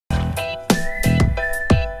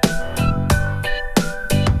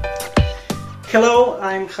Hello,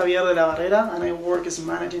 I'm Javier de Barrera and I work as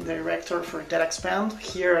Managing Director for DataXpand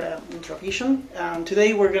here at Entravision. And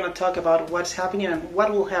today we're going to talk about what's happening and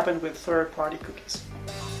what will happen with third-party cookies.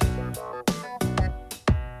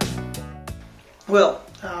 Well,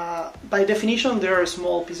 by definition, they are a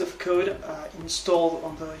small piece of code installed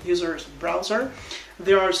on the user's browser.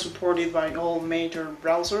 They are supported by all major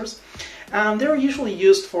browsers, and they're usually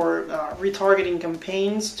used for retargeting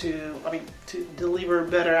campaigns to deliver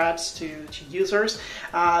better ads to users.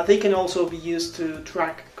 They can also be used to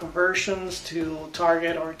track conversions, to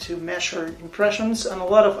target or to measure impressions, and a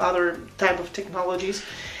lot of other type of technologies.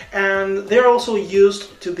 And they're also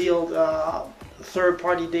used to build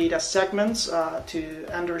third-party data segments to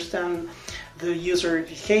understand the user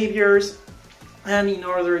behaviors, and in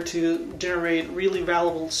order to generate really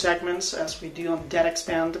valuable segments, as we do on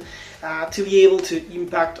DataXpand, to be able to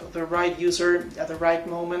impact the right user at the right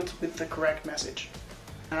moment with the correct message.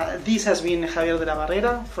 This has been Javier de la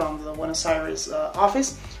Barrera from the Buenos Aires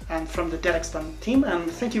office and from the DataXpand team, and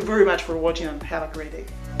thank you very much for watching and have a great day.